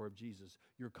follower of Jesus.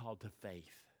 You're called to faith.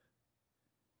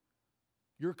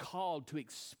 You're called to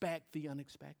expect the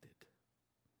unexpected.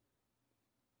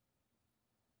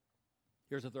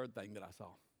 Here's a third thing that I saw.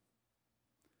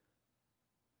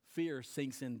 Fear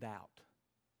sinks in doubt,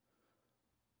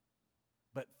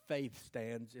 but faith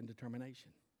stands in determination.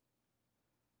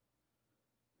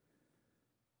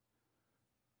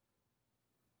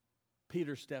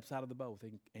 Peter steps out of the boat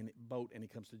and he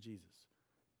comes to Jesus.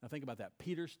 Now think about that.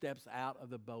 Peter steps out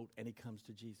of the boat and he comes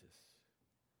to Jesus.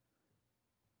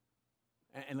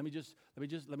 And let me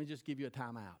just give you a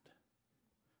timeout.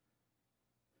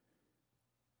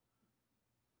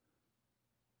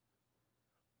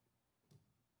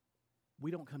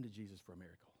 We don't come to Jesus for a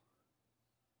miracle.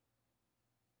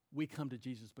 We come to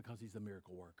Jesus because He's the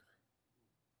miracle worker.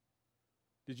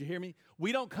 Did you hear me?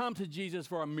 We don't come to Jesus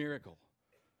for a miracle.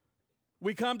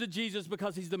 We come to Jesus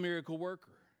because He's the miracle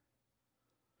worker.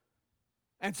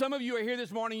 And some of you are here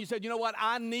this morning, you said, you know what,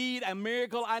 I need a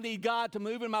miracle. I need God to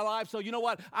move in my life. So you know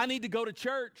what, I need to go to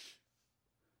church.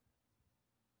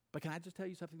 But can I just tell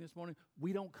you something this morning?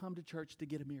 We don't come to church to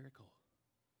get a miracle.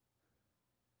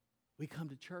 We come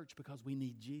to church because we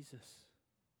need Jesus.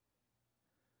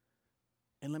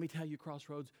 And let me tell you,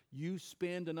 Crossroads, you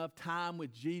spend enough time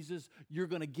with Jesus, you're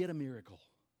going to get a miracle.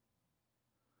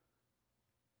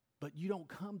 But you don't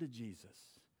come to Jesus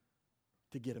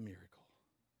to get a miracle.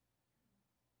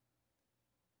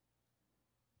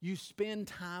 You spend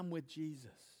time with Jesus.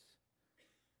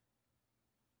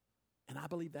 And I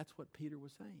believe that's what Peter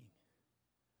was saying.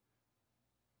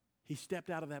 He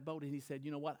stepped out of that boat and he said, you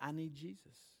know what? I need Jesus.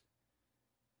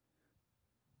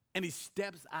 And he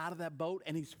steps out of that boat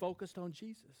and he's focused on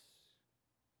Jesus.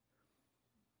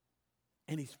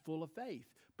 And he's full of faith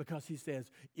because he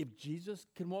says, if Jesus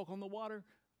can walk on the water,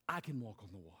 I can walk on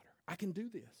the water. I can do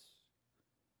this.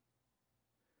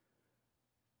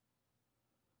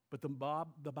 But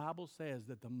the Bible says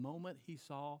that the moment he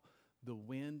saw the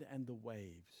wind and the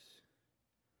waves,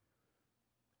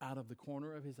 out of the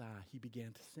corner of his eye, he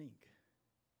began to sink.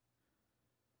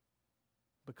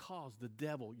 Because the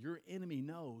devil, your enemy,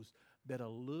 knows that a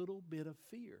little bit of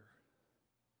fear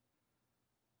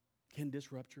can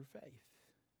disrupt your faith.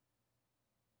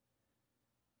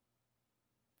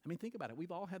 I mean, think about it.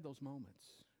 We've all had those moments.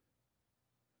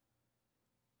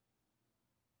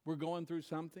 We're going through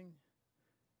something,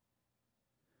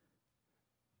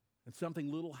 and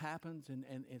something little happens, and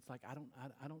it's like, I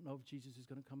don't know if Jesus is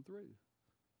going to come through.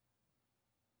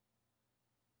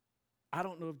 I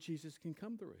don't know if Jesus can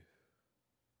come through.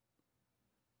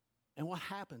 And what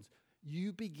happens?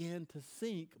 You begin to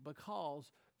sink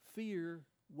because fear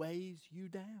weighs you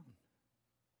down.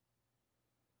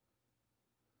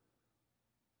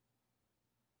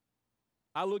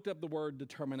 I looked up the word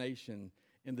determination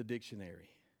in the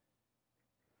dictionary.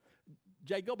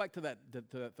 Jay, go back to that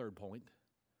third point.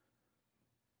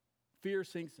 Fear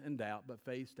sinks in doubt, but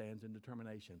faith stands in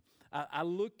determination. I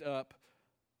looked up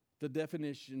the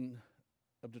definition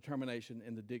of determination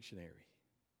in the dictionary.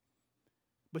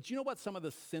 But you know what some of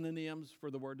the synonyms for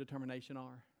the word determination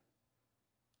are?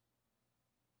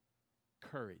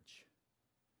 Courage,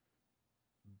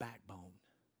 backbone,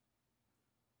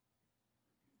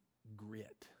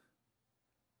 grit.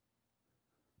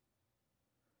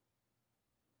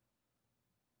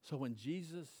 So when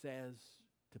Jesus says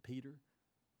to Peter,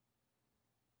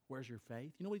 where's your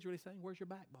faith? You know what he's really saying? Where's your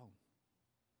backbone?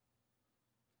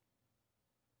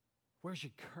 Where's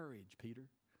your courage, Peter?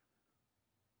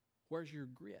 Where's your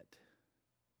grit?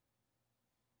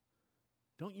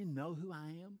 Don't you know who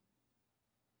I am?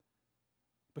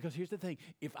 Because here's the thing.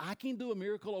 If I can do a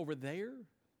miracle over there,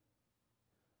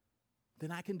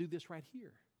 then I can do this right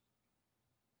here.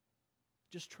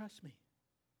 Just trust me.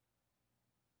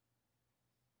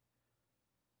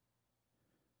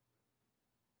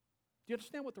 Do you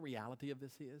understand what the reality of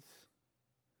this is?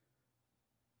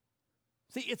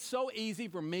 See, it's so easy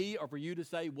for me or for you to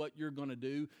say what you're going to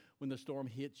do when the storm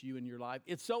hits you in your life.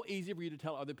 It's so easy for you to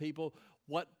tell other people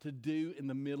what to do in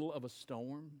the middle of a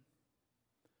storm.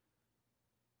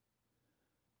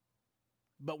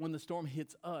 But when the storm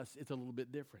hits us, it's a little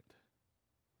bit different.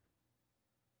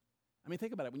 I mean,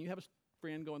 think about it. When you have a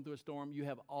friend going through a storm, you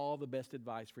have all the best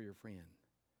advice for your friend.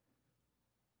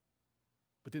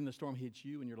 But then the storm hits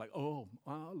you and you're like, oh,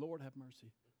 Lord have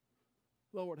mercy.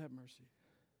 Lord have mercy.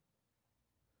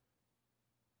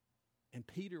 And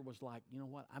Peter was like, you know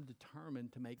what? I'm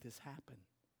determined to make this happen.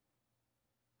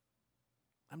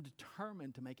 I'm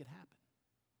determined to make it happen.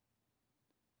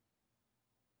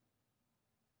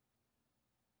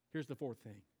 Here's the fourth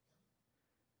thing.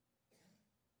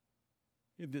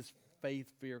 In this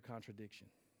faith-fear contradiction.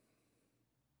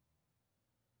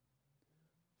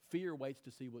 Fear waits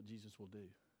to see what Jesus will do.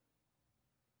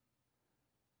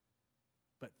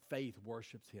 But faith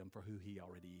worships him for who he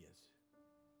already is.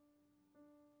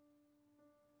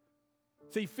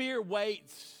 See, fear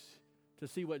waits to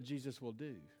see what Jesus will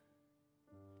do.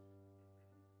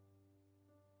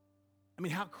 I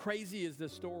mean, how crazy is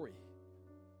this story?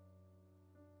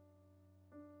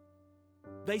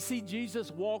 They see Jesus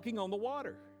walking on the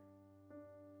water.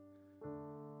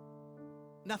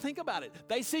 Now think about it.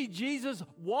 They see Jesus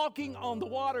walking on the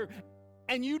water,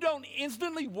 and you don't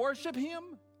instantly worship him?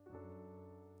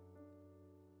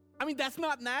 I mean, that's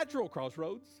not natural,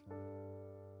 Crossroads.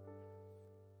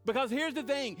 Because here's the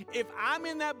thing. If I'm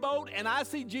in that boat and I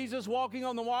see Jesus walking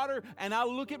on the water and I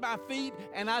look at my feet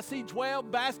and I see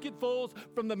 12 basketfuls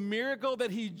from the miracle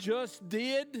that he just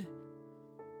did,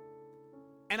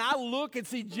 and I look and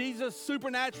see Jesus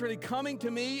supernaturally coming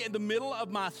to me in the middle of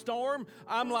my storm,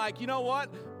 I'm like, you know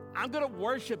what? I'm going to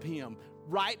worship him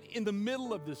right in the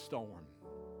middle of this storm.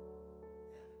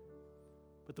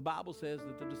 But the Bible says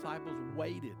that the disciples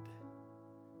waited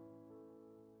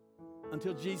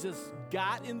until Jesus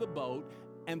got in the boat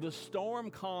and the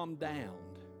storm calmed down.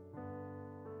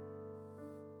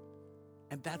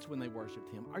 And that's when they worshiped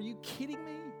him. Are you kidding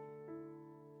me?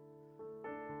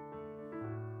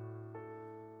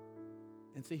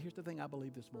 And see, here's the thing I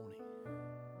believe this morning.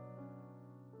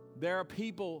 There are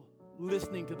people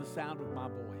listening to the sound of my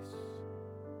voice.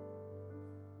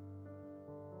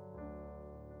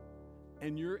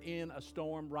 And you're in a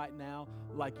storm right now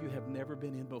like you have never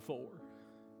been in before.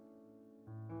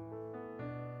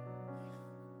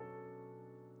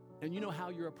 And you know how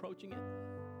you're approaching it?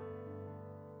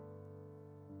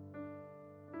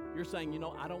 You're saying, you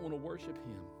know, I don't want to worship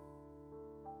him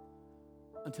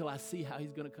until I see how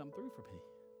he's going to come through for me.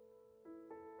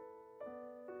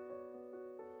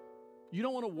 You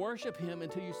don't want to worship him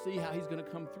until you see how he's going to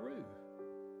come through.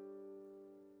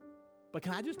 But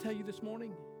can I just tell you this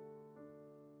morning?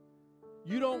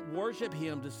 You don't worship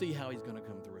him to see how he's going to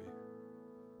come through.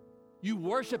 You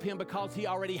worship him because he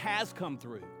already has come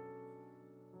through.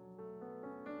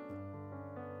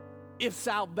 If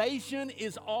salvation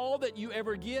is all that you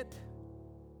ever get,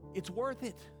 it's worth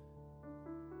it.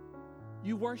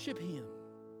 You worship him.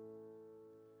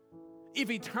 If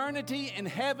eternity in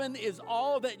heaven is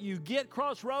all that you get,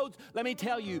 Crossroads, let me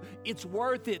tell you, it's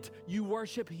worth it. You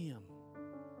worship him.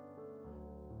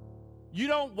 You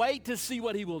don't wait to see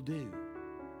what he will do.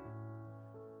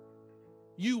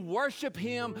 You worship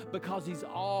him because he's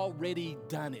already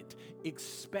done it.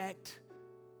 Expect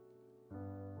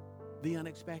the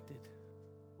unexpected.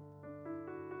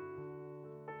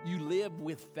 You live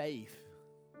with faith.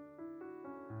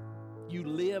 You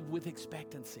live with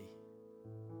expectancy.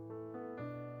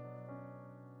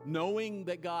 Knowing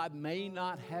that God may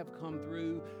not have come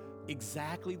through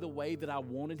exactly the way that I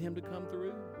wanted him to come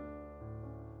through.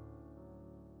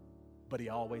 but he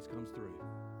always comes through.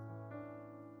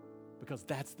 Because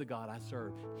that's the God I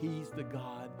serve. He's the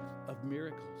God of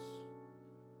miracles.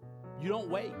 You don't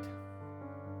wait.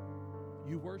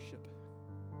 You worship.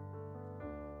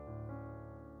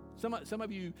 Some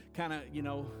of you kind of,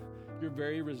 you're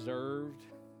very reserved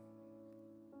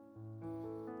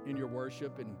in your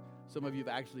worship, and some of you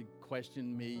have actually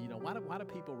questioned me, why do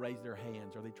people raise their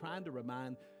hands? Are they trying to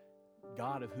remind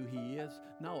God of who he is?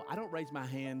 No, I don't raise my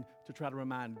hand to try to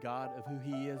remind God of who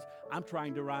he is. I'm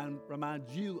trying to remind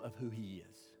you of who he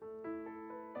is.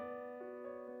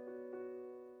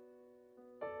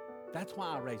 That's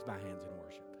why I raise my hands in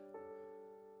worship.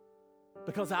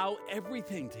 Because I owe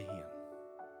everything to him.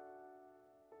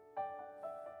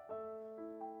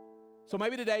 So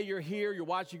maybe today you're here, you're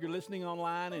watching, you're listening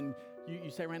online, and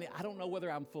you say, Randy, I don't know whether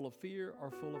I'm full of fear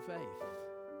or full of faith.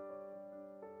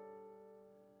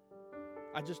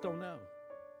 I just don't know.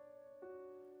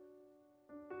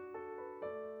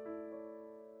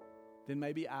 Then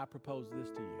maybe I propose this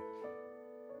to you.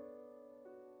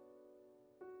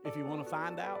 If you want to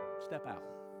find out, step out.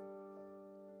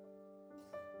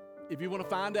 If you want to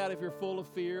find out if you're full of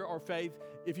fear or faith,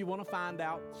 if you want to find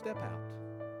out, step out.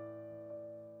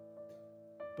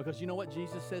 Because you know what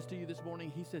Jesus says to you this morning?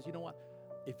 He says, you know what?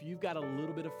 If you've got a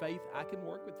little bit of faith, I can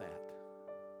work with that.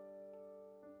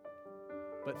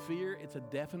 But fear, it's a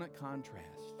definite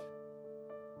contrast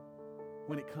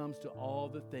when it comes to all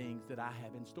the things that I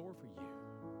have in store for you.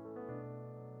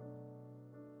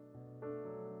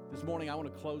 This morning, I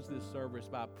want to close this service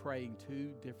by praying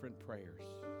two different prayers.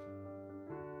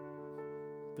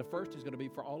 The first is going to be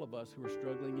for all of us who are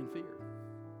struggling in fear.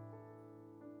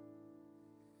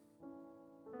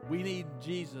 We need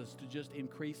Jesus to just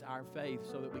increase our faith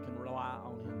so that we can rely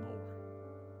on him more.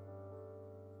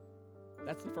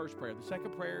 That's the first prayer. The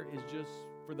second prayer is just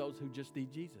for those who just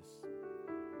need Jesus.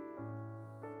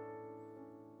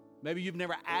 Maybe you've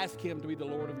never asked him to be the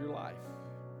Lord of your life.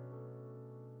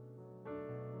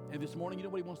 And this morning, you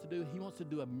know what he wants to do? He wants to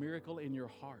do a miracle in your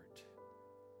heart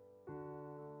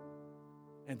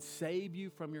and save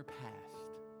you from your past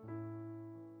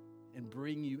and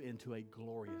bring you into a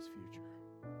glorious future.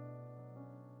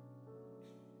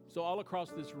 So all across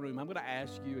this room, I'm going to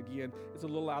ask you again, it's a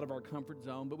little out of our comfort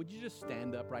zone, but would you just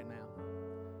stand up right now?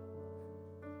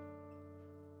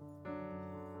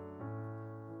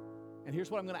 And here's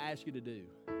what I'm going to ask you to do.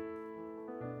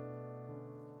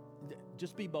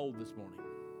 Just be bold this morning.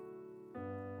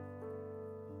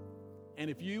 And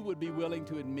if you would be willing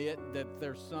to admit that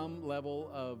there's some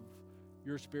level of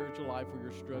your spiritual life where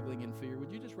you're struggling in fear,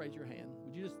 would you just raise your hand?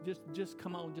 Would you just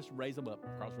come on, just raise them up,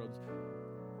 Crossroads.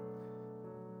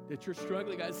 That you're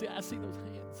struggling. I see those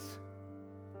hands.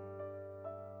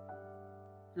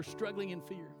 You're struggling in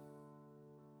fear.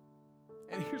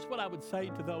 And here's what I would say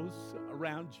to those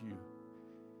around you.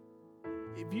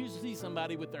 If you see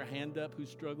somebody with their hand up who's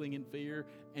struggling in fear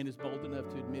and is bold enough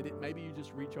to admit it, maybe you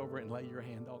just reach over and lay your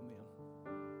hand on them.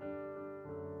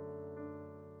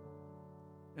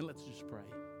 And let's just pray.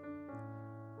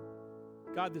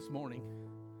 God, this morning,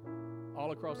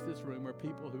 all across this room are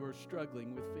people who are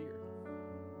struggling with fear.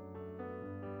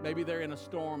 Maybe they're in a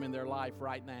storm in their life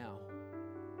right now.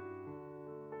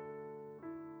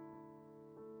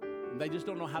 And they just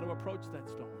don't know how to approach that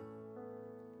storm.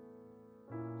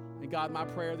 And God, my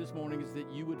prayer this morning is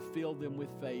that you would fill them with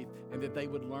faith and that they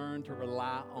would learn to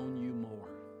rely on you more.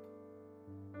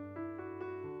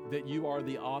 That you are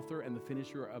the author and the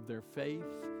finisher of their faith,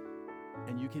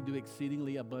 and you can do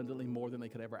exceedingly abundantly more than they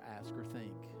could ever ask or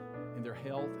think in their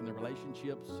health, in their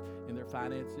relationships, in their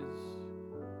finances.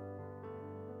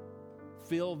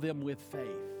 Fill them with faith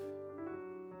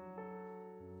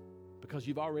because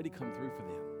you've already come through for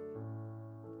them.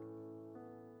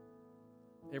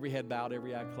 Every head bowed,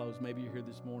 every eye closed. Maybe you're here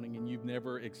this morning and you've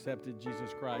never accepted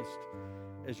Jesus Christ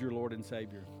as your Lord and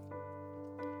Savior.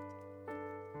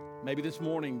 Maybe this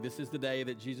morning, this is the day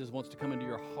that Jesus wants to come into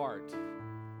your heart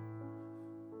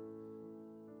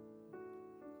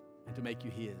and to make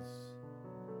you his.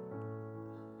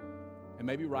 And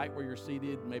maybe right where you're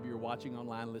seated, maybe you're watching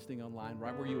online, listening online,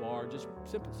 right where you are, just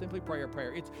simply pray a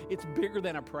prayer. It's bigger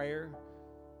than a prayer,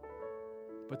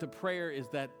 but the prayer is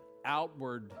that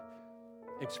outward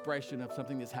expression of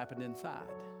something that's happened inside.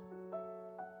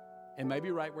 And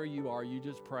maybe right where you are, you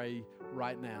just pray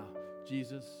right now,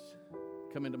 Jesus,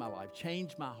 come into my life.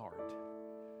 Change my heart.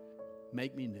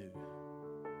 Make me new.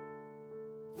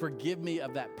 Forgive me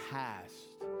of that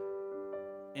past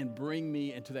and bring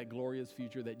me into that glorious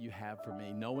future that you have for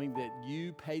me, knowing that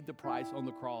you paid the price on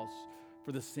the cross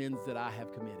for the sins that I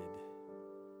have committed.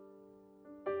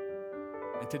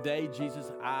 And today,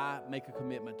 Jesus, I make a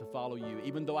commitment to follow you,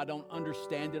 even though I don't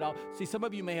understand it all. See, some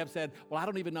of you may have said, well, I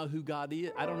don't even know who God is.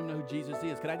 I don't even know who Jesus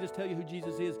is. Can I just tell you who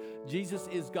Jesus is? Jesus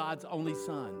is God's only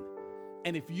Son.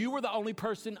 And if you were the only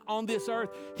person on this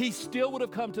earth, he still would have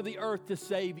come to the earth to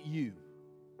save you.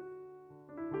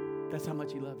 That's how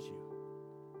much he loves you.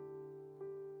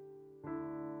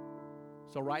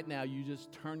 So right now, you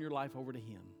just turn your life over to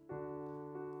him,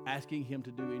 asking him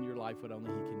to do in your life what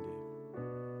only he can do.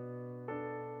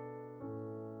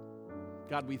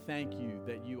 God, we thank you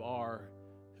that you are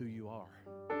who you are,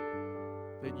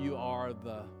 that you are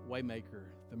the waymaker,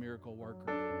 the miracle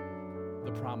worker,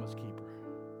 the promise keeper.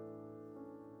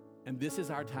 And this is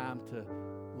our time to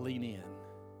lean in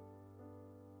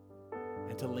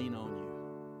and to lean on you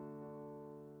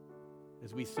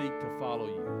as we seek to follow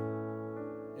you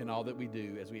in all that we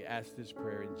do, as we ask this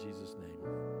prayer in Jesus' name.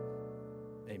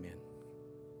 Amen.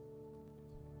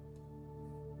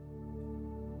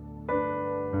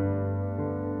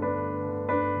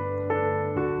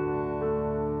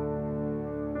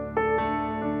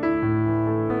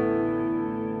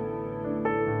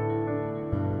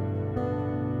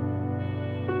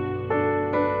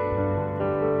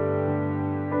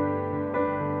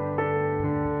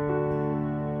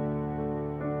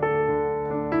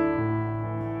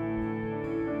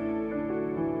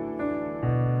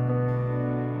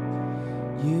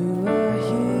 You are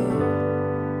here,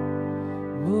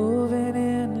 moving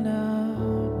in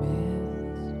our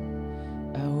midst.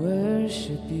 I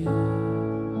worship you.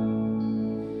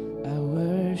 I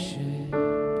worship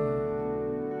you.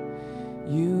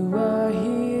 You are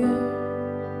here,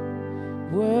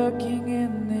 working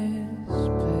in this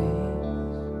place.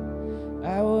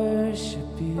 I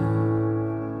worship you.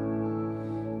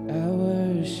 I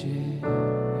worship you.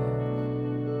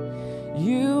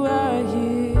 You are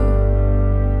here,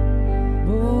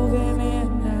 moving in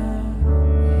our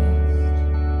midst.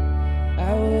 I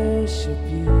worship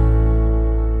you.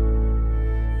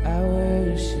 I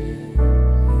worship you.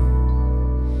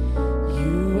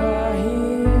 You are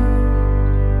here,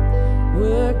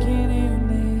 working in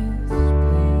this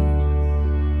place.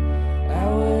 I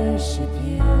worship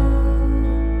you.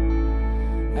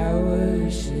 I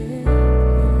worship you.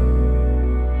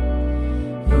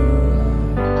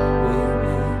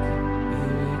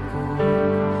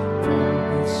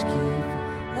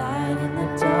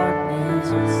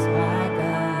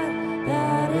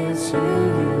 Who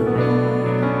you are.